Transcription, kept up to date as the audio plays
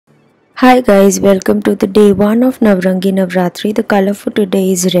Hi guys, welcome to the day 1 of Navrangi Navratri. The color for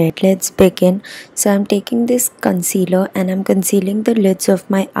today is red. Let's begin. So I'm taking this concealer and I'm concealing the lids of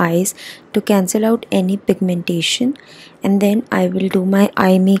my eyes to cancel out any pigmentation, and then I will do my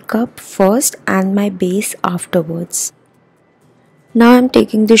eye makeup first and my base afterwards. Now I'm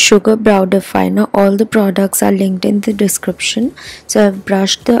taking the Sugar Brow Definer. All the products are linked in the description. So I've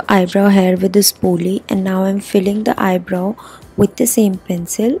brushed the eyebrow hair with the spoolie and now I'm filling the eyebrow with the same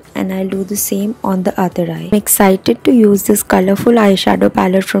pencil, and I'll do the same on the other eye. I'm excited to use this colorful eyeshadow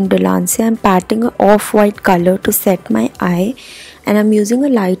palette from Delanci. I'm patting an off-white color to set my eye, and I'm using a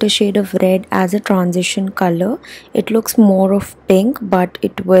lighter shade of red as a transition color. It looks more of pink, but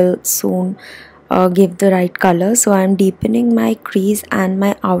it will soon give the right color. So I'm deepening my crease and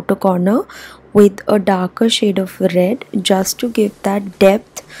my outer corner with a darker shade of red just to give that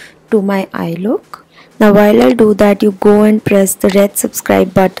depth to my eye look. Now while I do that, you go and press the red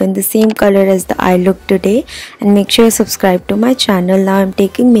subscribe button, the same color as the eye look today, and make sure you subscribe to my channel. Now I'm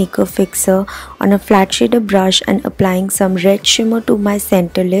taking makeup fixer on a flat shader brush and applying some red shimmer to my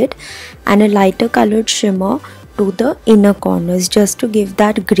center lid and a lighter colored shimmer to the inner corners just to give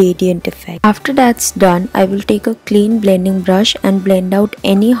that gradient effect. After that's done, I will take a clean blending brush and blend out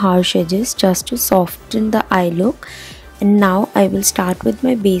any harsh edges just to soften the eye look. And now I will start with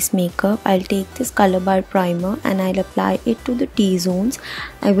my base makeup. I'll take this Colorbar primer and I'll apply it to the T-zones.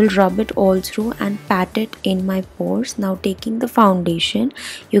 I will rub it all through and pat it in my pores. Now taking the foundation,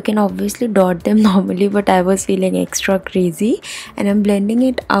 you can obviously dot them normally, but I was feeling extra crazy and I'm blending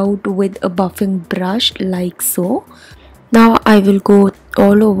it out with a buffing brush like so. Now I will go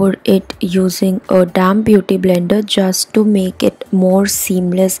all over it using a damp beauty blender just to make it more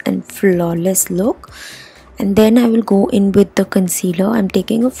seamless and flawless look. And then I will go in with the concealer. I'm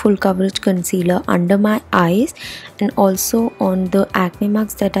taking a full coverage concealer under my eyes and also on the acne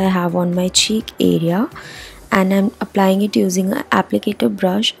marks that I have on my cheek area, and I'm applying it using an applicator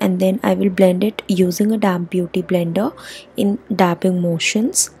brush, and then I will blend it using a damp beauty blender in dabbing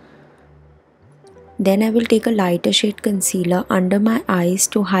motions. Then I will take a lighter shade concealer under my eyes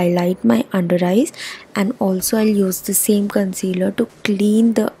to highlight my under eyes, and also I'll use the same concealer to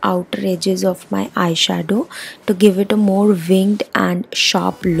clean the outer edges of my eyeshadow to give it a more winged and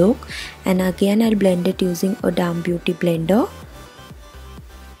sharp look. And again I'll blend it using a damp beauty blender.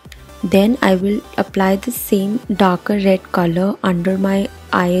 Then I will apply the same darker red color under my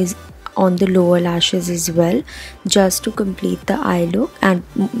eyes on the lower lashes as well, just to complete the eye look, and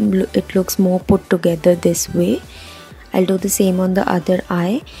it looks more put together this way. I'll do the same on the other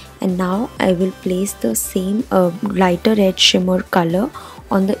eye, and now I will place the same lighter red shimmer color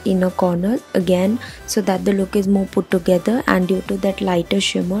on the inner corners again, so that the look is more put together, and due to that lighter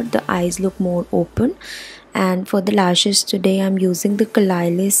shimmer the eyes look more open. And for the lashes today, I'm using the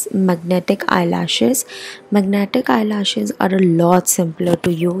CALAILIS magnetic eyelashes. Magnetic eyelashes are a lot simpler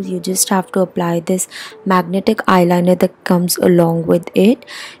to use. You just have to apply this magnetic eyeliner that comes along with it,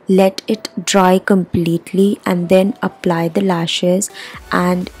 let it dry completely, and then apply the lashes,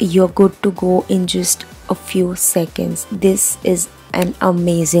 and you're good to go in just a few seconds. This is an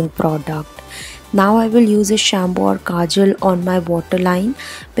amazing product. Now I will use a Chambor kajal on my waterline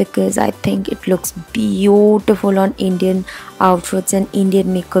because I think it looks beautiful on Indian outfits and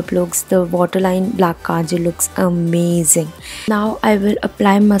Indian makeup looks. The waterline black kajal looks amazing. Now I will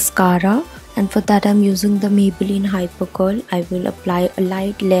apply mascara, and for that I'm using the Maybelline Hypercurl. I will apply a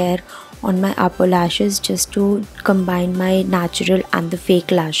light layer on my upper lashes just to combine my natural and the fake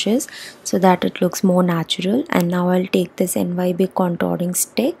lashes so that it looks more natural. And now I'll take this NYB contouring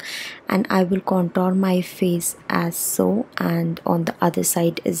stick and I will contour my face as so, and on the other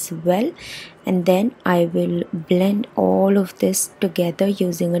side as well. And then I will blend all of this together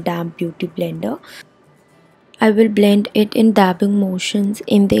using a damp beauty blender. I will blend it in dabbing motions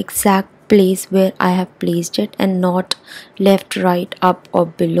in the exact place where I have placed it, and not left, right, up or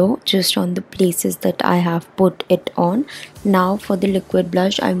below, just on the places that I have put it on. Now for the liquid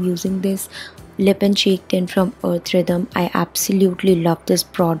blush, I'm using this lip and cheek tint from Earth Rhythm. I absolutely love this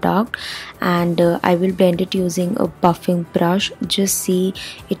product, and I will blend it using a buffing brush. Just see,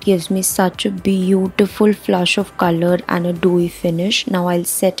 it gives me such a beautiful flush of color and a dewy finish. Now I'll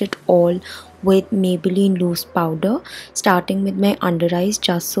set it all with Maybelline loose powder, starting with my under eyes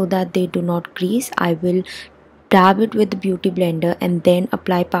just so that they do not crease. I will dab it with the beauty blender and then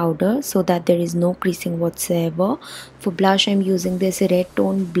apply powder so that there is no creasing whatsoever. For blush, I'm using this red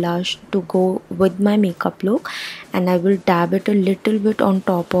tone blush to go with my makeup look, and I will dab it a little bit on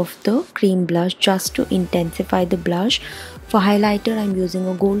top of the cream blush just to intensify the blush. For highlighter, I'm using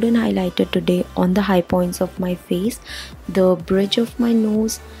a golden highlighter today on the high points of my face, the bridge of my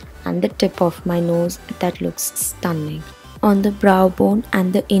nose, and the tip of my nose. That looks stunning. On the brow bone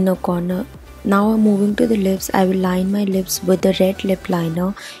and the inner corner. Now I'm moving to the lips. I will line my lips with the red lip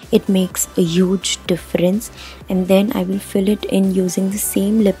liner. It makes a huge difference. And then I will fill it in using the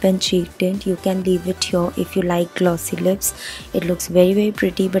same lip and cheek tint. You can leave it here if you like glossy lips. It looks very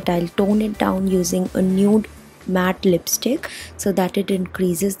pretty, but I'll tone it down using a nude matte lipstick so that it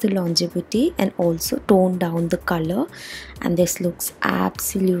increases the longevity and also tone down the color. And this looks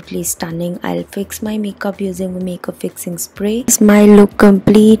absolutely stunning. I'll fix my makeup using a makeup fixing spray. Is my look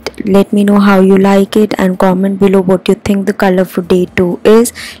complete? Let me know how you like it and comment below what you think the color for day 2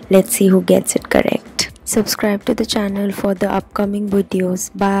 is. Let's see who gets it correct. Subscribe to the channel for the upcoming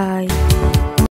videos. Bye.